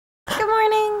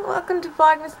welcome to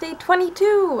Vlogmas day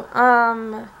 22.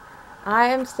 I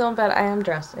am still in bed. I am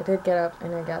dressed. I did get up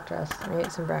and I got dressed and I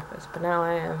ate some breakfast, but now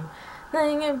I am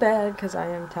laying in bed because I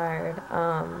am tired.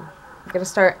 I'm gonna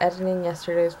start editing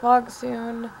yesterday's vlog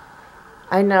soon.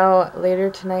 I know later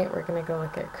tonight we're gonna go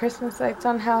look at Christmas lights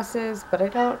on houses, but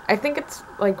I think it's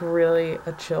like really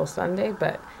a chill Sunday,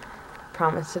 but I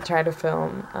promise to try to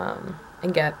film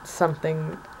and get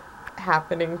something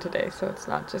happening today, so it's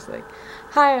not just like,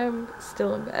 hi, I'm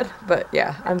still in bed. But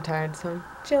yeah, I'm tired, so I'm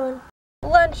chilling.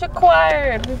 Lunch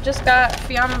acquired! We've just got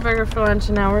Fiamma burger for lunch,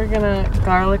 and now we're gonna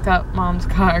garlic up Mom's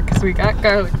car because we got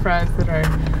garlic fries that are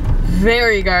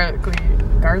very garlicky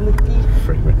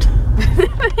fragrant.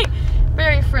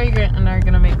 Very fragrant, and are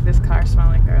gonna make this car smell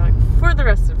like garlic for the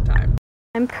rest of the time.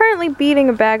 I'm currently beating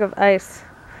a bag of ice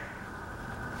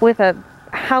with a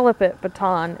halibut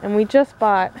baton, and we just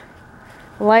bought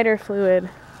lighter fluid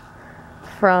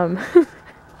from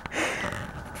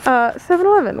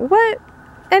 7-Eleven. What?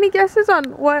 Any guesses on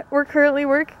what we're currently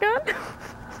working on?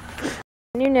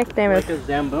 New nickname is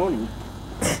Zamboni.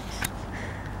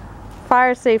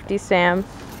 Fire Safety Sam.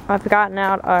 I've gotten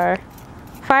out our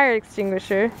fire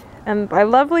extinguisher and my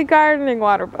lovely gardening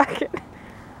water bucket,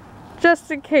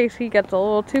 just in case he gets a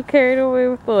little too carried away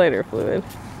with the lighter fluid.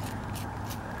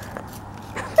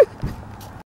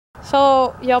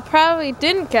 So, y'all probably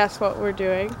didn't guess what we're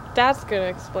doing. Dad's gonna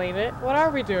explain it. What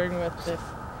are we doing with this?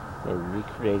 We're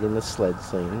recreating the sled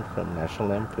scene from National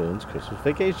Lampoon's Christmas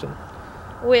Vacation.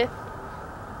 With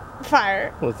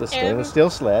fire. With a stainless steel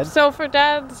sled. So for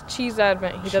Dad's cheese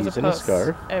advent, he does a Cheese in a post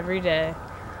scarf. every day.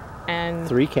 And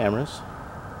 3 cameras.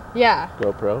 yeah.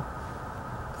 GoPro.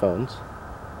 Phones.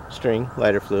 String.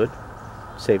 Lighter fluid.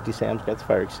 Safety Sam's got the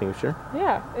fire extinguisher.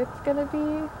 Yeah, it's gonna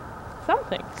be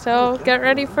something. So get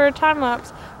ready for a time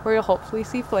lapse where you'll hopefully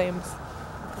see flames.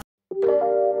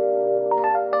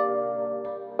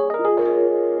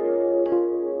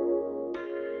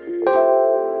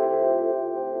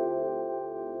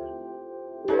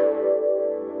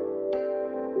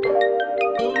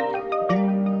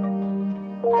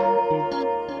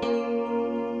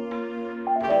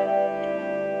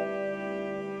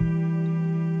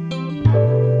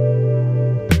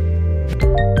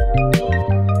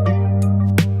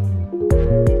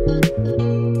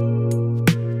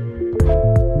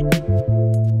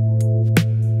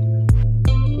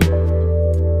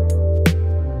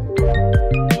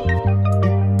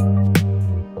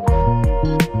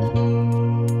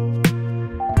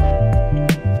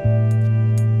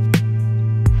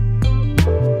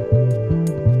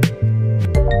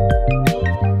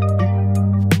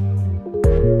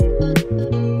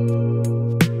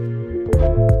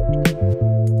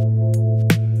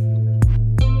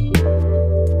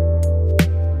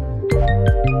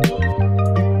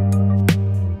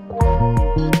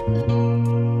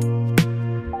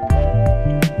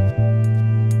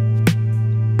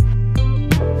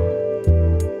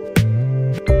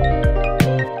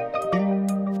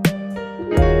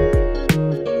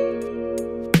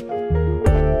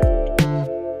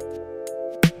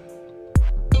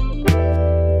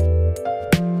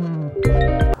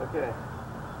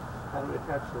 How do we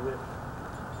attach the whip?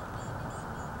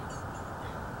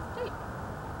 Hey.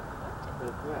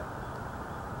 Like that.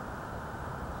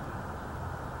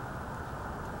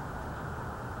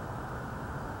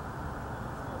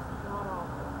 Not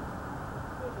awful.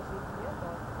 We just need to get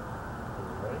that.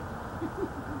 Right?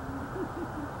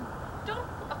 Don't.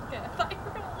 Okay, I thought you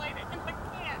were gonna light it in the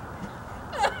can.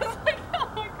 I was like, oh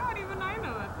my god, even I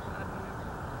know that's a bad move.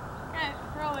 Okay,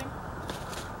 rolling.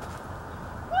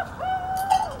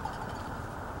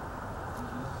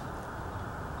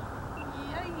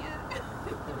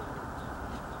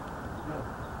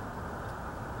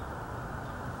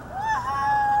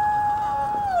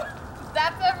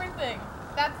 That's everything.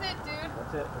 That's it, dude.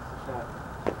 That's it. That's the shot.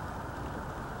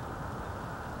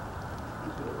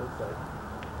 That's what it looks like.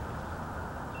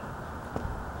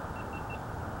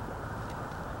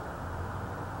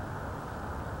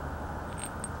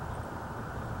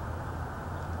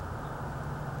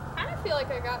 I kind of feel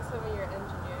like I got some of your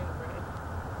engineering brain.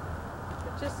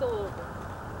 But just a little bit.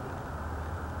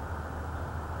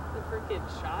 The freaking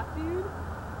shot, dude.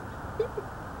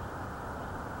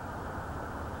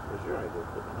 Where's your idea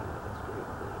for behind it? That's great.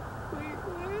 Wait,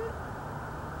 what?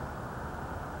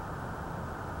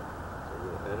 So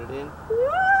we'll edit in.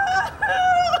 Whoa!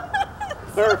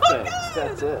 Perfect. So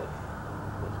That's it.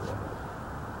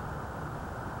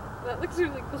 That looks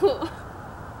really cool.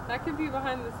 That could be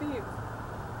behind the scenes.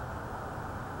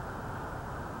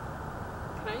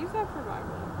 Can I use that for my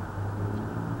one?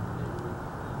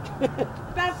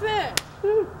 That's it!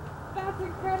 That's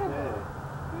incredible!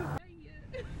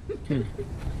 Yeah. Okay.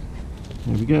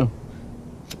 Here we go.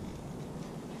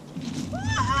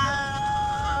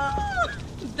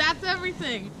 That's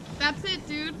everything. That's it,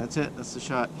 dude. That's it. That's the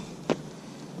shot.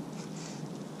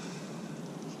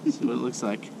 This is what it looks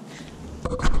like.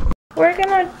 We're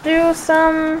gonna do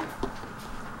some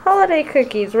holiday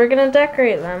cookies. We're gonna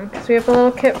decorate them because we have a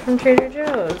little kit from Trader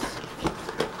Joe's.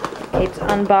 Kate's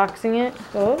unboxing it.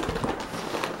 Oh.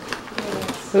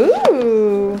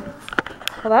 Ooh.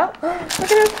 Hold out. Look at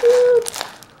how cute.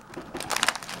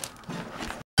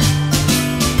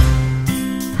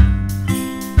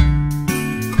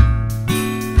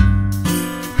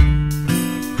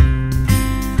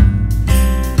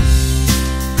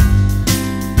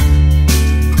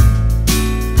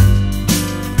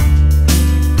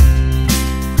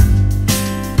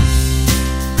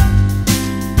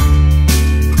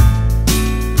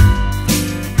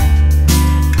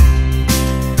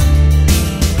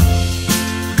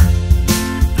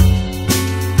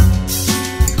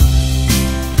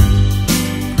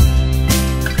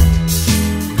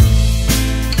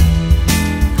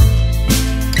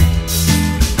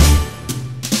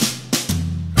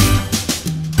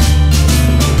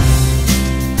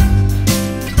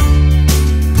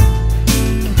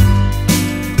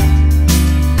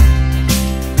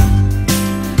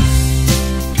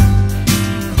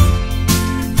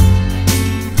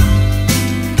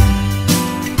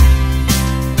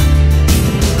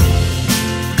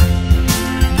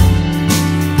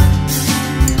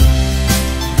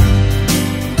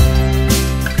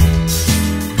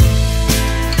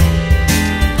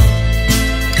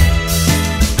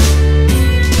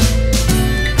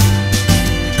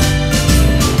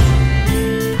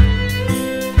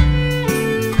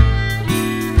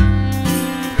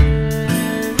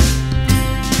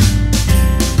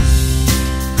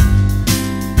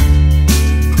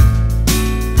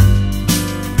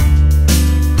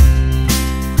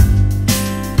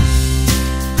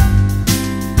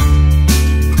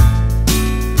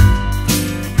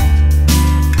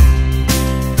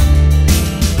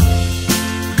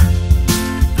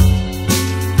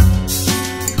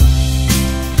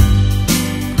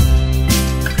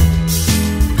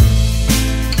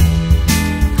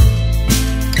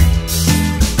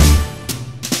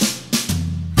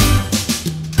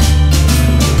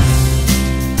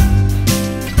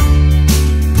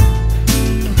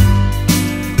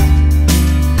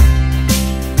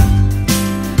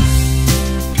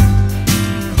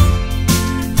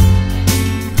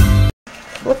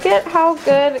 Look at how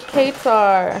good Kate's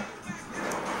are.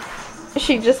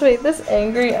 She just made this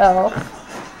angry elf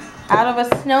out of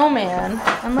a snowman.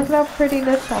 And look at how pretty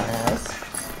this one is.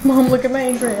 Mom, look at my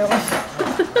angry elf.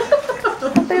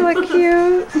 They look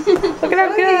cute. Look at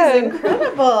how good. He's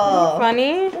incredible.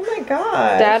 Funny. Oh my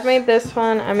gosh. Dad made this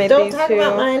one. I made Don't these talk two.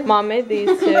 about mine. Mom made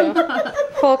these two.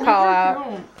 Full call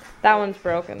out. That one's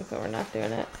broken, so we're not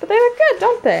doing it. But they look good,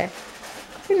 don't they?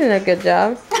 You did a good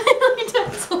job.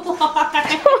 That's a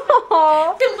lie.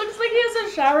 Aww. It looks like he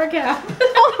has a shower cap.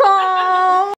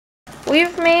 Aww.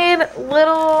 We've made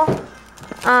little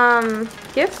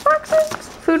gift boxes,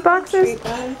 food boxes,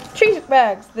 treat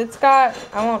bags. It's got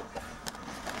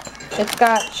it's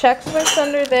got Chex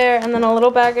under there and then a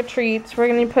little bag of treats. We're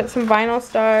gonna put some vinyl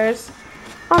stars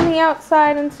on the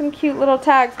outside and some cute little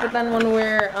tags. But then when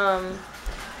we're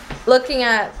looking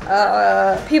at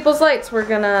people's lights, we're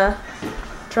gonna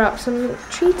drop some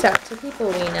treats out to people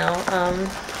we know.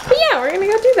 But yeah, we're gonna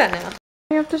go do that now.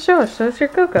 You have to show us. Show us your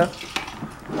cocoa.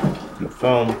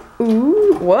 Foam.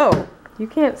 Ooh, whoa. You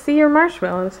can't see your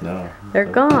marshmallows. No. They're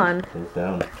gone. They're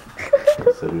down.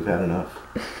 So we've had enough.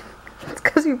 It's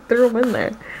because you threw them in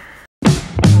there.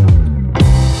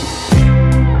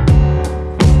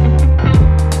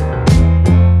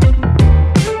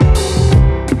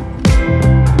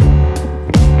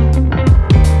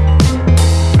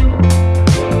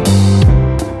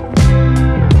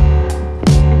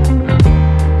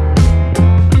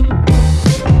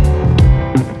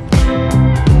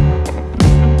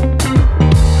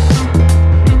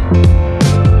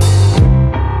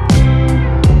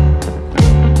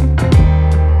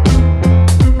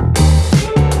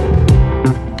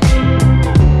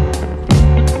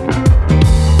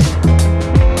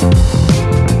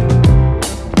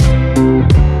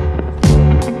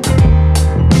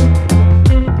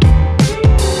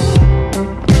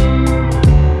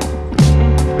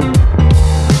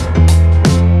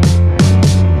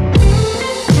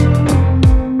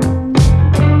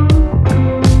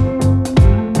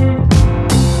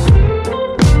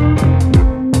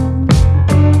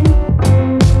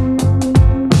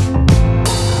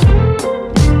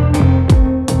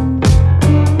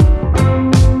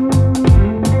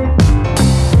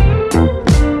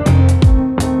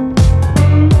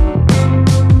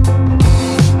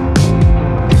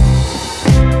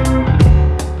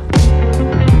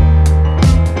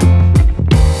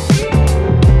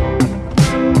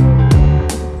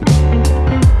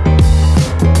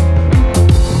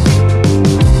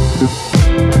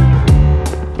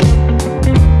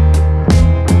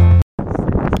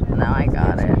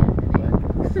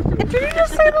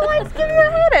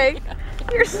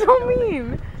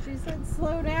 mean? She said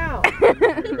slow down.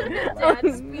 Dad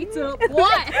speeds up.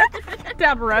 What?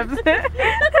 Dad revs it.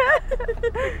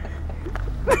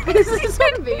 Is this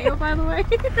on video, by the way?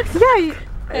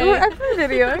 Yeah, I've been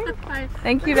videoing. Hi.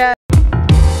 Thank you, Dad.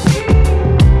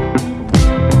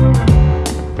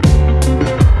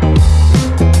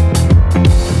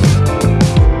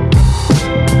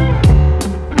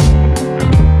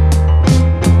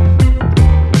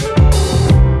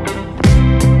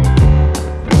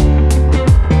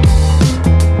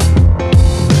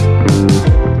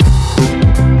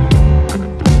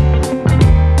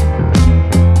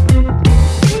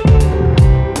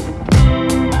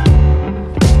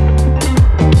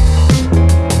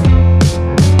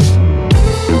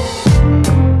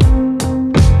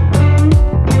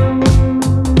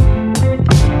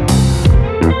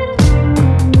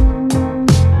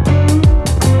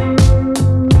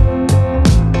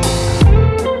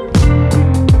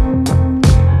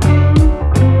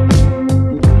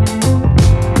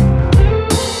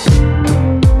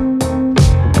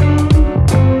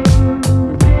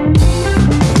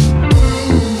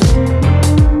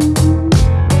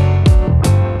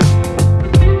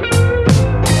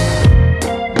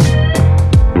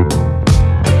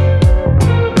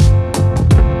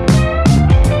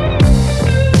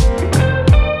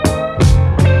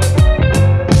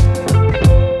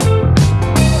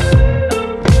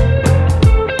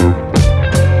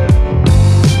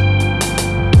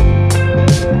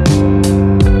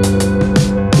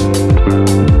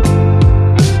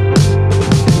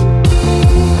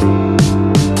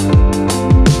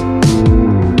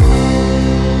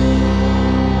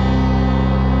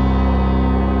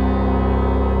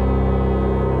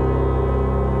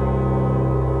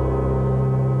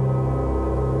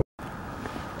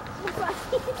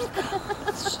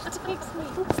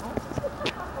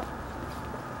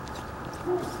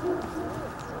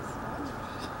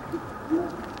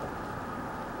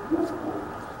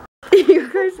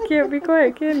 You guys can't be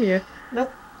quiet, can you?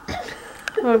 Nope.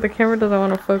 Oh, the camera doesn't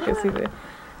want to focus either.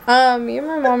 Me and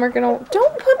my mom are gonna.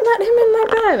 Don't let him in my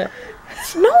bed.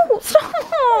 No, stop.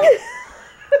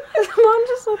 Mom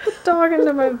just let the dog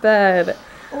into my bed.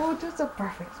 Oh, just a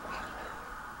perfect spot.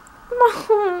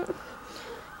 Mom.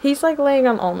 He's like laying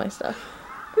on all my stuff.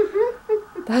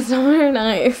 That's not very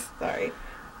nice. Sorry.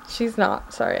 She's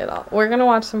not sorry at all. We're gonna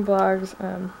watch some vlogs.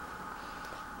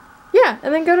 Yeah,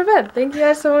 and then go to bed. Thank you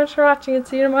guys so much for watching and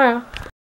see you tomorrow.